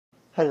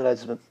Hello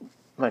guys,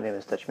 my name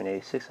is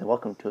Dutchman86 and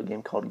welcome to a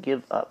game called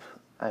Give Up.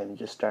 I'm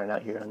just starting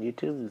out here on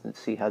YouTube and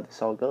see how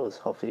this all goes.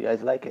 Hopefully you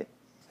guys like it.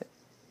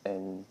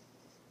 And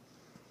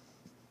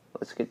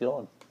let's get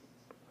going.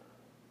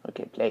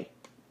 Okay, play.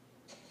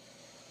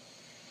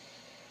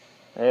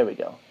 There we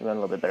go. Run a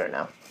little bit better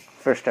now.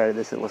 First started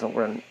this, it wasn't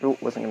going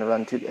to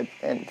run too good.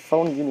 And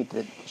phone, you need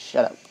to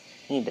shut up.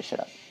 You need to shut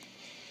up.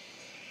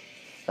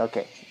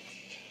 Okay.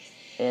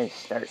 And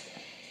start.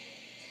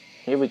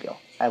 Here we go.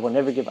 I will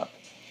never give up.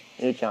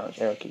 New challenge,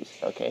 arrow keys.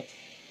 Okay.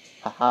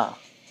 Haha.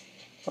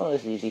 Oh,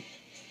 this is easy.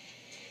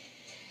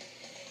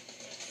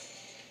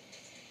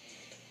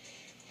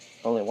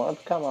 Only one?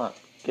 Come on.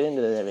 Get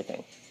into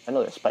everything. I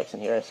know there's spikes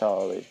in here. I saw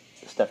all the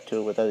stuff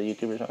too with other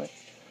YouTubers on it.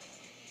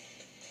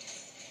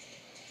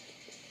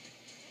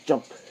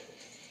 Jump.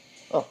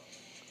 Oh.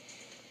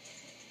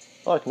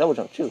 Oh, I can double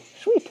jump too.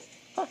 Sweet.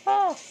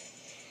 Haha.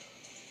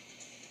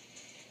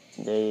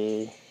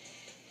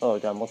 Oh, I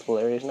got multiple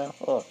areas now?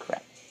 Oh,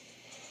 crap.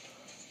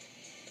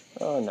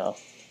 Oh, no.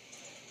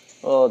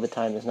 Oh, the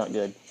time is not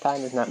good.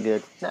 Time is not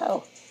good.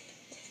 No!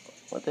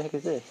 What the heck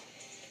is this?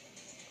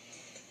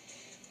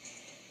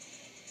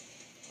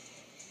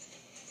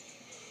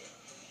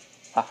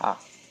 Haha.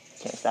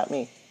 Can't stop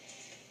me.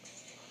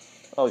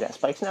 Oh, we got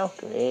spikes now?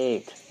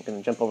 Great. I'm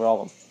gonna jump over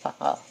all of them.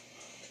 Haha.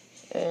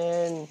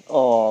 And...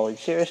 oh, are you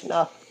serious?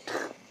 No.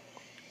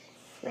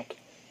 Frick.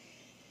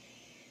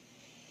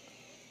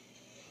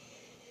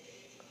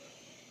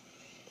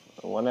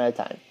 One at a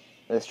time.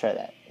 Let's try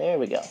that. There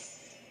we go.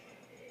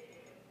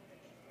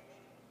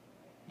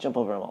 Jump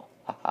over them all.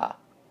 Haha.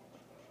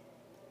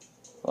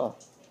 Oh,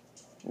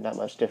 not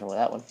much different with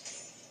that one.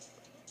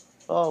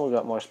 Oh, we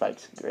got more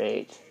spikes.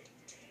 Great.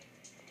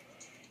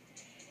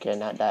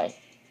 Cannot die.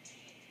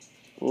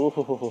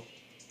 Ooh,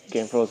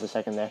 game froze a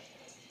second there.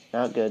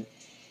 Not good.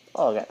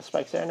 Oh, I got the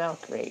spikes there now.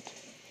 Great.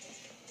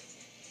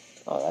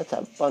 Oh, that's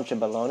a bunch of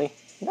baloney.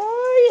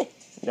 No!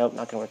 Nope,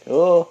 not gonna work.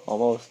 Oh,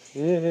 almost.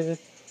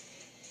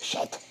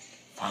 Shit.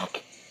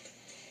 Fuck.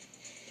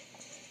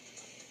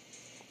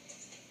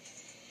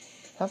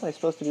 How am I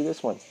supposed to do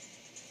this one?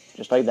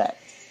 Just like that.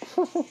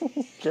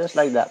 Just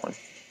like that one.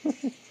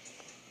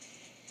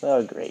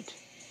 Oh, great.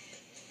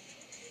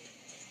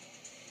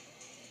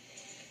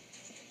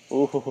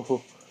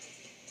 Ooh.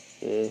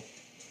 Yeah.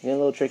 Getting a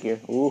little trickier.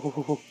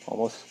 Ooh.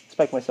 Almost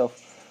spiked myself.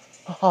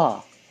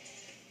 Haha.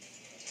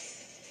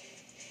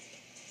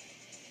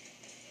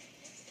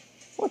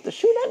 What, to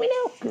shoot at me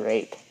now?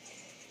 Great.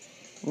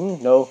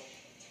 No.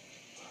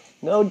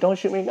 No, don't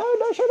shoot me. No,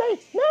 don't shoot me.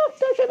 No,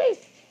 don't shoot me.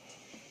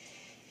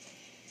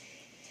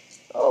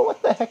 Oh,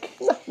 what the heck?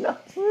 No, no.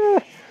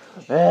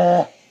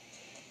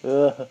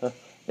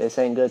 This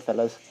ain't good,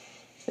 fellas.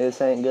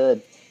 This ain't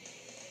good.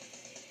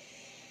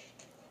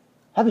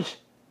 Habbish.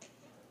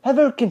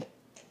 Haverkin.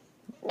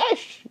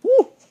 Nash.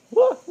 Woo.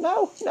 Woo.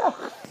 No, no.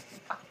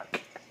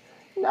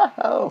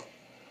 No.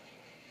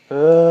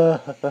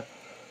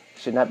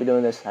 Should not be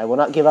doing this. I will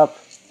not give up.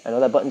 I know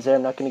that button's there.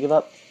 I'm not going to give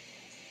up.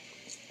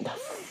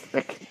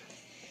 Frick.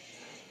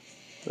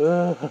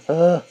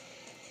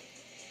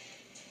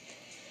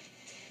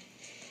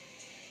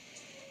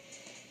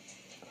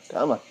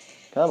 Come on.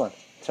 Come on.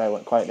 Sorry, I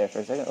went quiet there for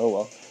a second. Oh,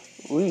 well.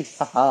 Wee.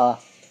 Haha.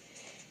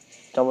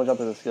 Double jump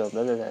is a skill.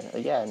 Blah, blah, blah.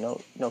 Yeah,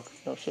 no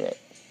shit.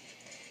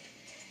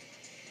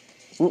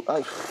 Ooh,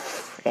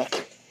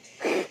 frick.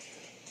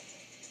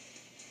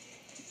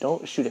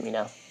 Don't shoot at me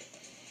now.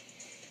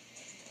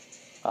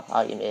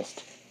 Haha, you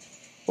missed.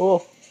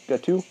 Oh,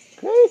 got two.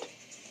 Great.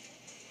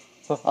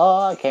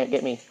 Haha, can't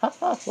get me.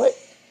 Haha, wait.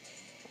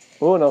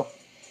 Oh, no.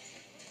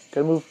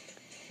 Gotta move.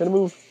 Gotta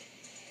move.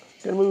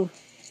 Gotta move.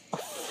 Oh,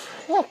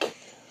 frick.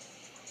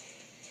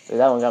 If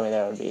that one got me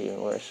there, it would be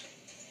even worse.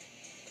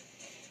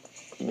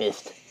 You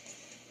missed.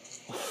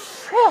 Oh,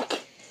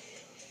 frick.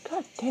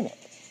 God damn it.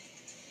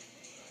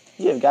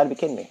 You have got to be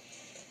kidding me.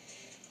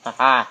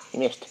 Haha, you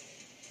missed.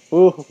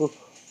 Ooh.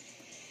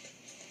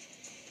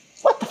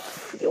 What the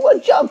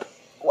what jump?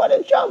 What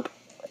a jump.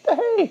 What the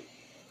hey?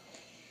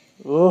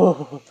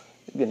 Ooh,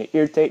 you're gonna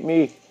irritate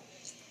me.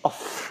 Oh,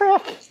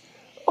 frick.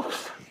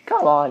 Oh,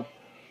 come on.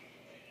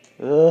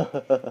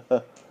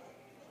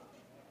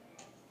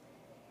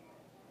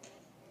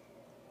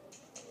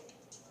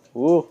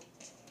 Ooh.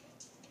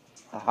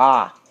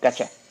 Haha,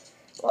 gotcha.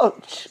 Oh,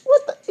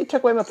 what the? You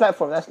took away my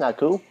platform. That's not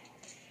cool.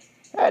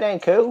 That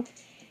ain't cool.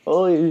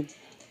 Oh,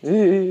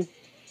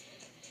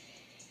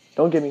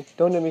 don't get me.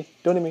 Don't hit me.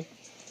 Don't hit me.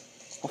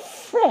 Oh,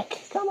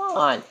 frick. Come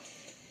on.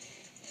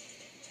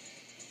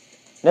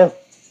 No.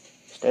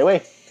 Stay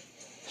away.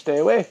 Stay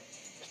away.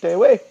 Stay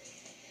away.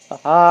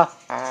 Haha.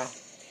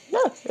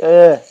 No.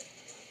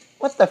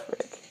 What the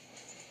frick?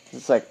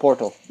 It's like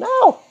Portal.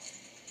 No.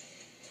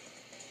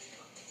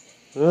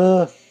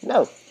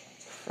 No.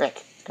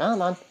 Frick.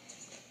 Come on.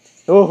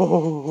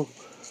 Oh.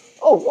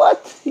 Oh,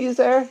 what? He's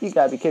there? You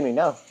gotta be kidding me.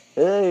 No.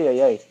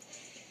 Hey.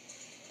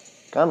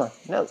 Come on.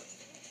 No.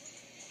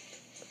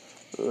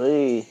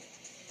 Hey.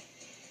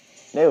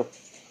 No.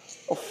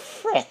 Oh,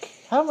 frick.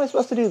 How am I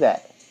supposed to do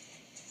that?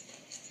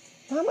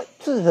 How am I...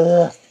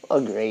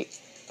 Oh, great.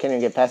 Can't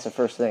even get past the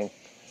first thing.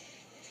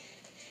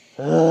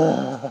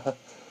 Oh,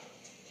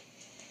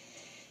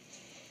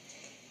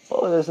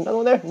 there's another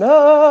one there.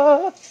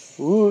 No!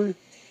 Ooh.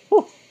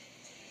 Ooh.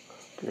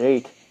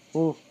 Great.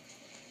 Ooh.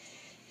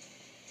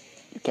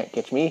 You can't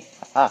catch me.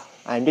 Haha,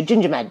 I'm the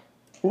ginger man.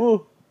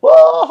 Ooh.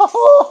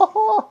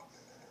 Whoa!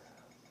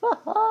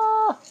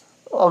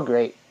 Oh,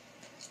 great.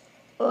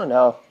 Oh,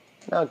 no.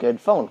 Not good.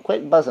 Phone,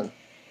 quit buzzing.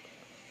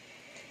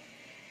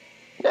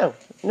 No.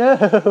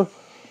 No.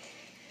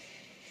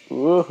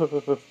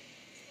 Ooh.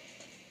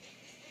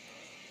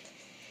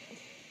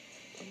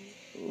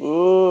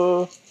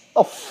 Ooh.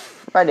 Oh,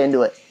 right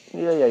into it.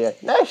 Yeah.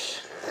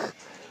 Nice.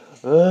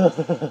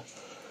 It's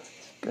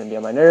gonna be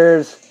on my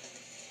nerves.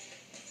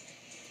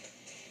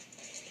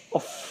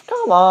 Oh,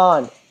 come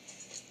on.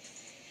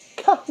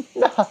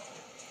 No.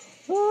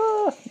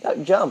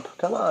 Don't jump.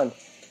 Come on.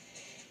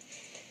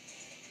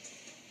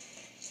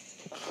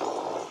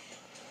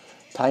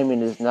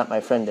 Timing is not my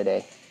friend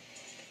today.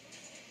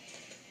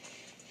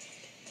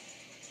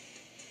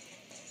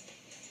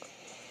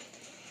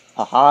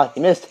 Haha,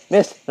 you missed.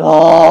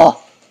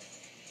 Oh.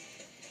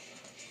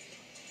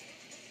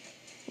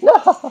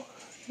 No.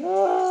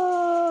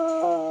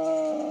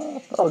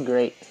 Oh,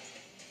 great.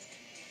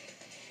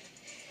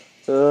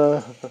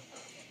 No,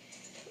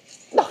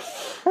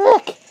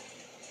 frick.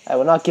 I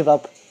will not give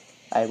up.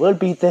 I will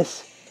beat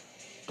this,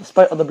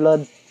 despite all the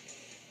blood.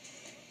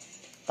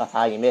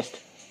 Haha, you missed.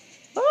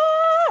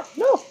 Ah,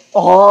 no.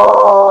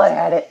 Oh, I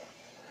had it.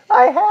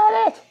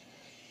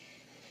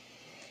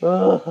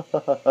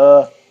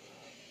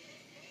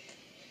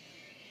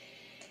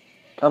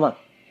 Come on.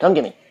 Come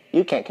get me.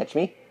 You can't catch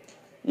me.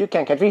 You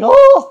can't catch me.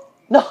 Oh!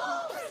 No!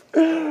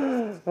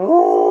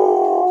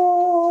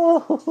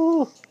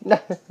 Oh! No.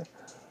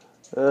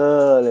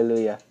 Oh,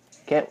 hallelujah.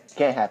 Can't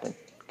happen.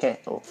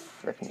 Can't. Oh,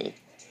 frick me.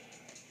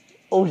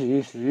 Oh,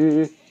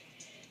 jeez.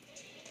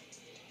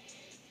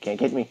 Can't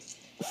get me.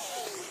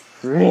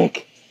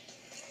 Frick.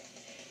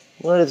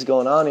 What is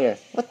going on here?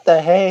 What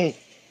the hey?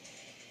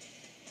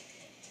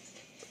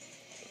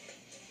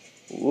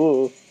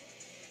 Whoa.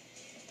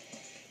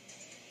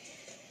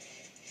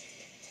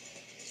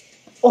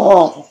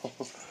 Oh!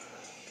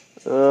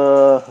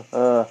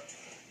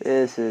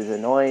 This is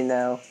annoying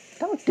now.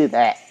 Don't do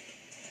that.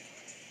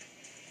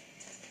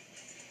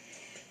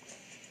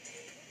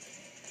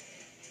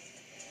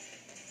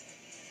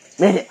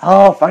 Made it.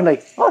 Oh, finally.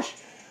 Push.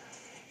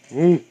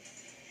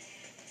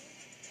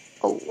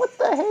 Oh, what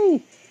the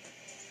hey?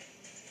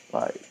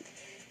 Right.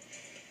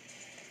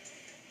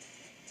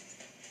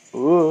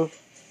 Ooh.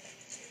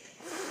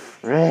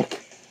 Frick.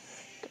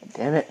 God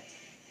damn it.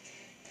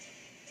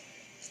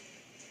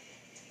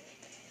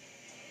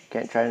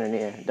 Can't try it in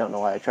here. Don't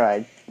know why I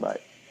tried,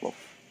 but well.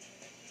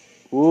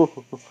 Ooh.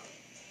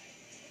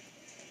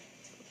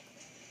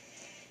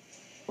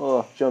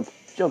 Oh, jump.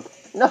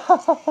 No.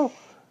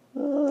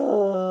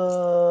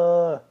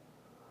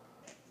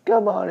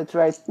 Come on, it's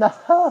right. No.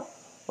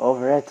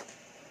 Over it.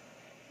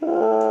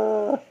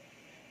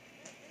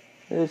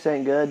 This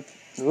ain't good.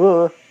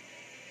 Ooh.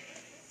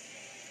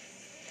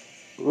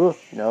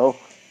 No.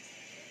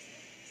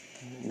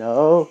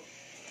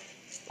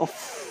 Oh,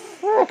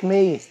 frick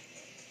me.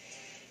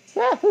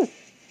 Yahoo.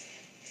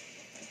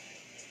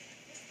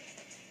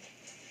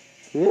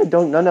 Yeah,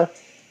 don't, no. No,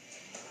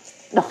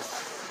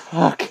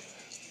 fuck.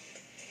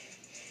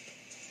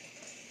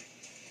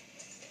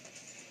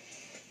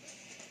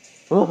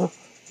 Oh,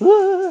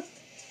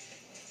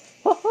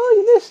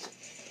 you missed.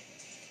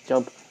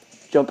 Jump.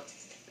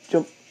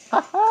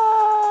 Ha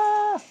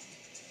ha.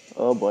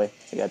 Oh boy,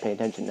 I gotta pay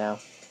attention now.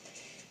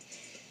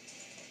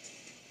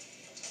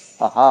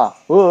 Ha ha.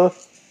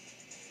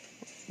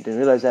 Didn't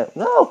realize that.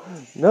 No.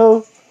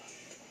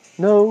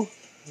 Don't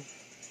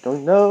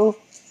know.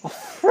 Oh,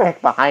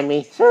 frick, behind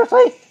me.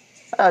 Seriously?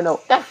 Oh, no.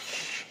 Ah,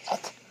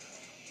 shit.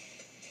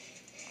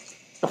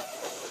 Oh,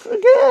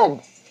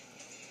 again.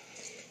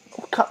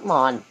 Oh, come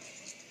on.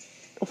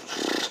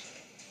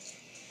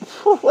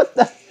 Oh, what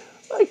the?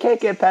 I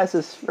can't get past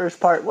this first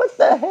part. What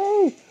the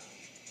hey?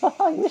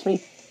 Oh, you missed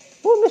me.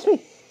 Oh, miss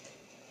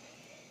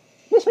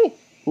me.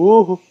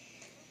 Ooh.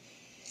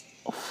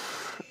 Oh,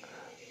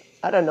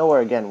 out of nowhere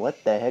again.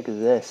 What the heck is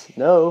this?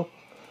 No.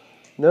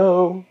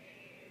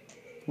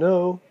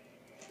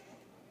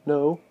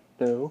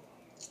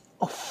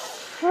 Oh,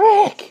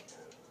 frick.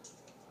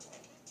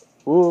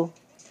 Ooh.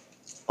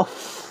 Oh,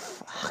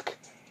 fuck.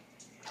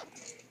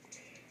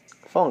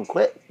 Phone,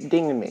 quit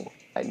dinging me.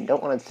 I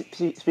don't want to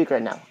speak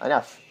right now.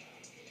 Enough.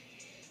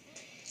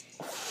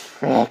 Oh,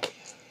 frick.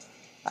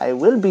 I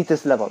will beat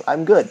this level.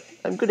 I'm good.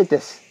 I'm good at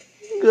this.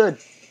 Good.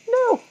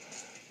 No.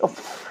 Oh,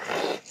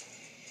 frick.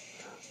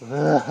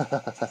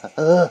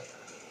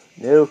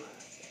 No.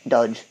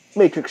 Dodge.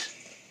 Matrix.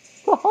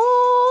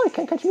 Oh, you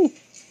can't catch me.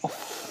 Oh,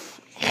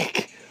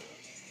 frick.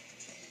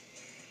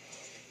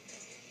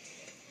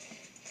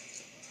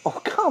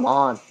 Oh, come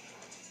on.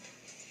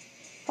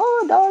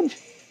 Oh, dodge.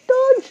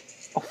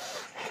 Oh,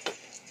 frick.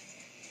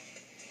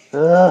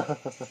 Oh,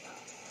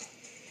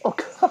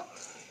 come.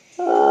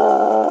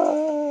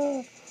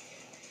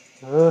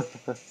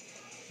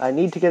 I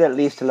need to get at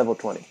least to level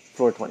 20.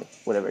 Floor 20.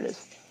 Whatever it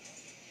is.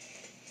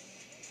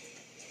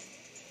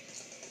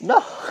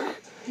 No!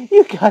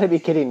 You gotta be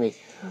kidding me.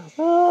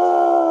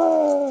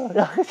 Oh,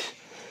 no!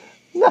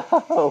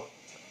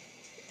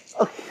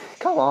 Oh,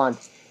 come on.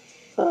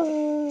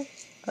 I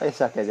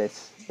suck at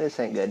this. This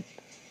ain't good.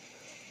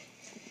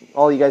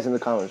 All you guys in the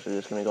comments are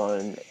just gonna go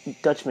on,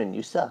 Dutchman,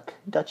 you suck.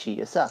 Dutchy,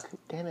 you suck.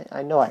 Damn it!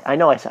 I know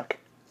I suck.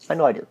 I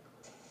know I do.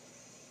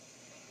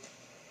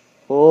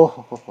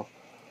 Oh,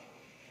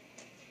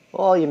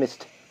 oh, you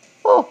missed.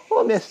 Oh,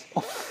 I missed.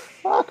 Oh,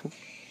 fuck.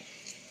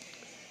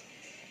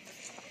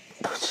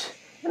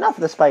 Enough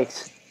of the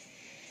spikes.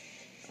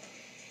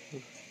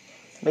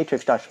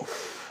 Matrix dodge.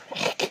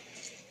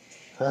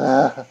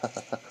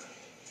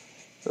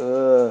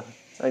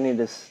 I need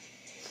to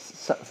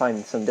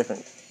find some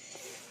different.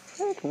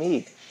 Frick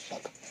me.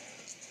 Shit.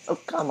 Oh,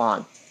 come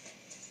on.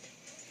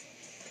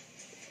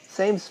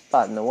 Same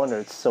spot, no wonder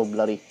it's so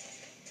bloody.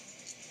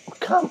 Oh,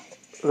 come.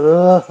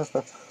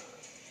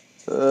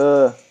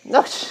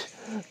 No,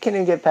 can't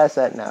even get past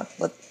that now.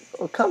 What?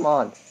 Oh, come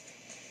on.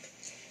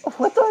 Oh,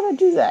 what do I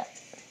do that?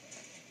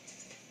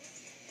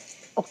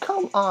 Oh,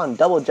 come on.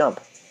 Double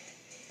jump.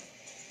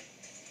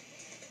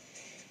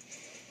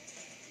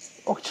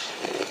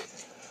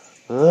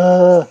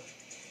 Oh,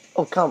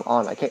 oh, come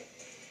on. I can't.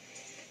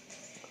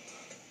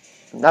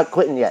 I'm not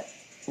quitting yet.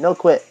 No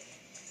quit.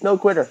 No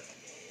quitter.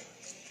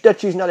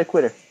 Dutchy's not a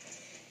quitter.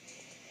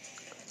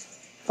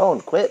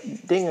 Phone,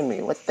 quit dinging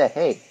me. What the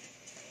hey?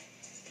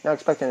 Not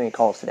expecting any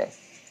calls today.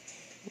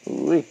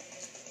 Ooh.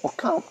 Oh,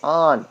 come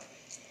on.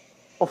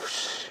 Oh,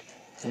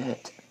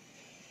 shit.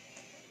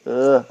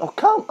 Oh,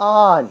 come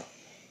on.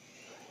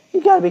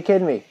 You gotta be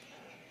kidding me.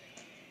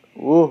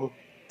 Ooh.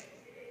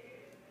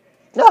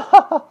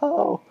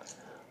 No.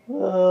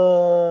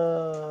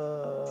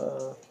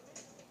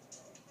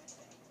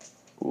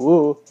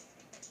 Ooh.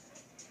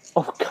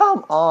 Oh,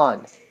 come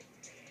on.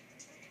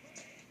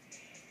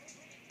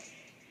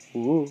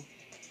 Ooh.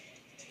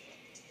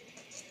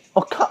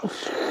 Oh, come.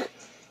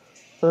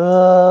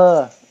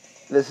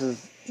 This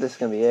is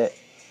gonna be it.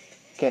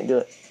 Can't do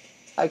it.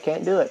 I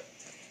can't do it.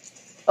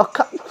 Oh,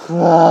 come.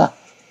 I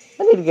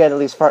need to get at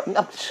least far.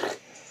 No.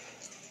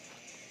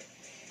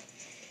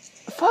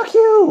 Fuck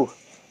you.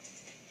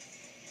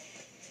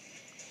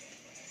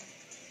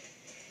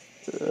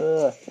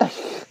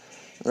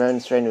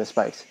 Run straight into the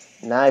spikes.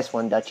 Nice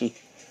one, Dutchy.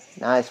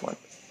 Nice one.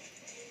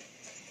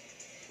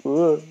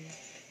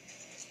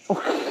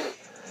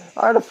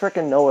 Out of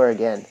frickin' nowhere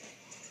again.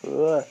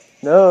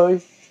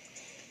 No.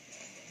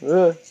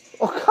 Oh,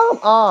 come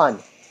on.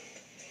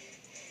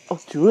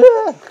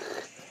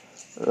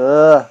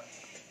 Oh,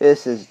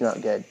 this is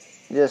not good.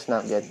 Just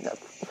not good. No.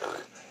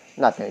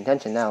 I'm not paying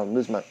attention now. I'm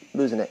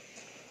losing it.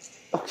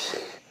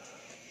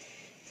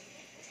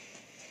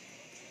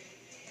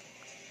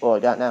 Oh, I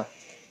got it now.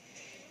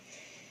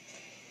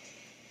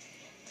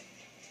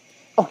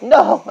 Oh,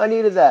 no! I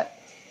needed that.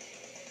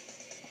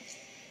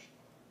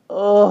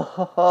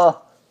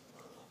 Oh,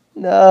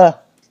 no.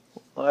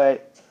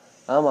 Alright.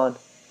 I'm on.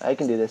 I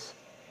can do this.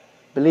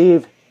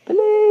 Believe.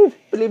 Believe.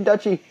 Believe,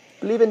 Dutchy.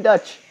 Believe in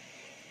Dutch.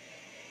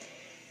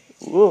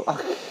 Ooh.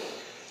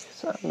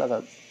 Son of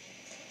a...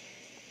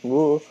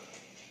 Ooh.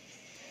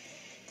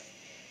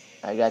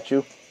 I got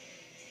you.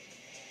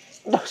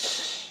 What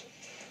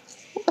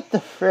the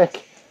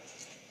frick?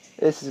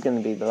 This is going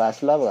to be the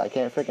last level. I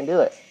can't frickin'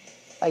 do it.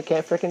 I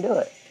can't frickin' do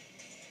it.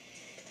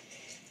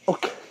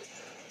 Okay.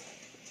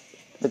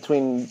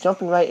 Between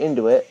jumping right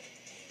into it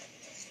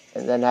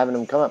and then having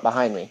them come up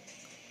behind me.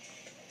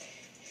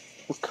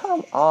 Well,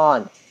 come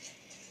on.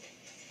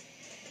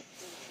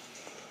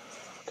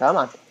 Come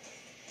on.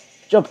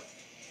 Jump.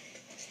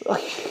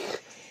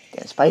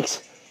 Damn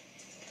spikes.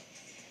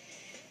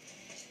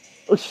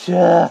 Oh,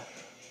 yeah.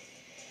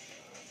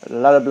 A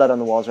lot of blood on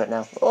the walls right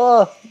now.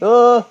 Oh,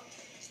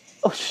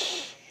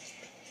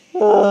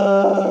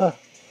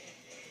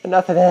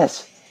 enough of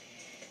this.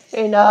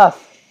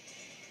 Enough.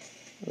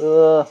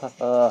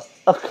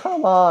 Oh,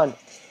 come on.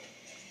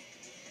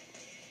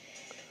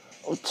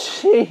 Oh,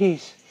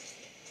 jeez.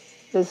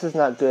 This is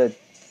not good.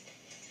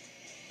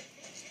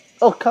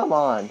 Oh, come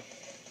on.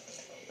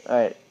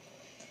 Alright.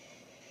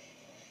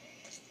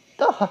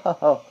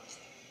 Oh.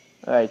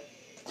 Alright.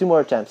 2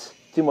 more attempts.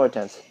 2 more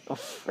attempts. Oh,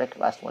 frick.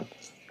 Last one.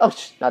 Oh,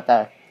 not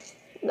there.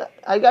 No,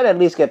 I gotta at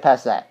least get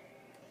past that.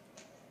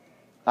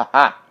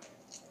 Haha.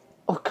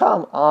 Oh,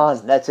 come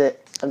on. That's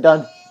it. I'm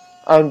done.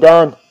 I'm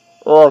done.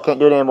 Oh, I can't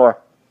do it anymore.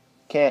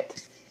 Can't.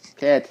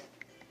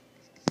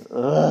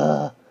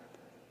 Ugh.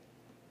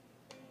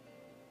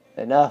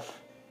 Enough.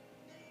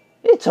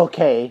 It's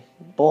okay.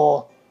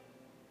 Bull.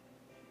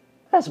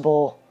 That's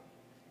bull.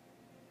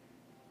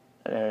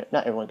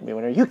 Not everyone can be a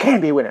winner. You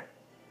can be a winner.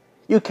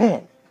 You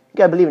can. You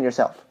gotta believe in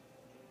yourself.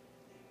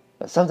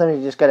 But sometimes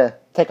you just gotta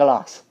take a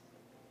loss.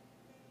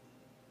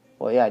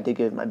 Well, yeah, I did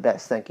give it my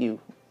best. Thank you.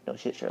 No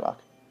shit, Sherlock.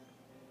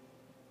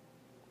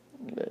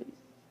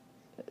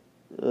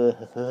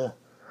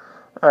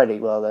 Alrighty,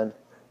 well then.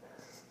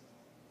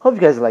 Hope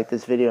you guys liked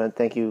this video, and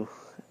thank you.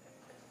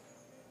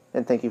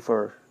 And thank you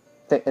for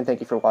and thank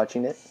you for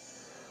watching it.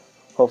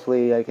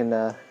 Hopefully I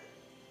can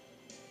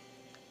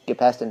get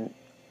past it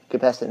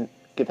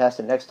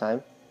next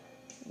time.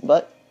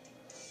 But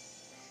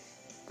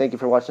thank you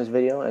for watching this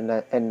video,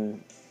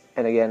 and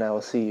again, I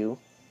will see you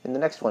in the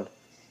next one.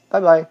 Bye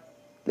bye.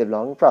 Live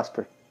long and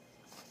prosper.